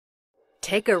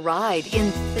Take a ride in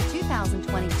the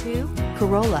 2022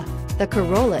 Corolla. The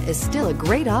Corolla is still a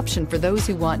great option for those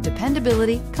who want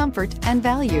dependability, comfort, and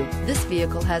value. This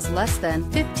vehicle has less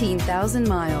than 15,000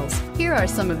 miles. Here are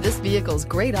some of this vehicle's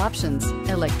great options: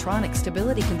 electronic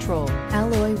stability control,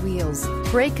 alloy wheels,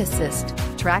 brake assist,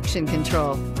 traction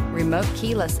control, remote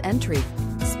keyless entry,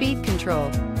 speed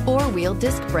control, four-wheel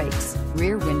disc brakes,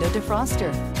 rear window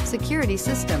defroster, security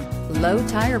system, low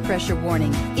tire pressure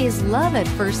warning. Is love at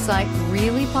first sight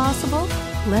really possible?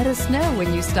 Let us know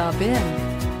when you stop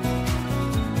in.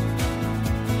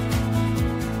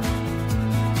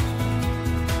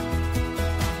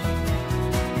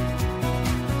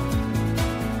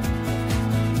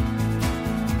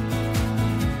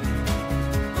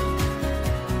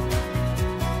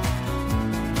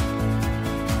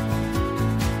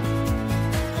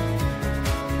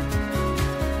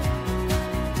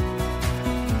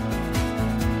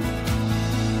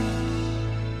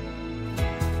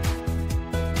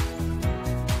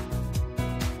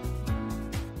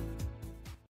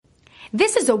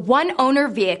 This is a one-owner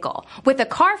vehicle with a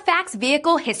CARFAX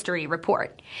Vehicle History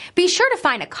Report. Be sure to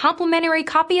find a complimentary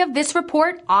copy of this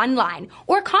report online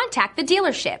or contact the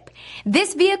dealership.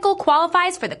 This vehicle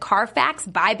qualifies for the CARFAX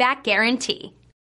Buyback Guarantee.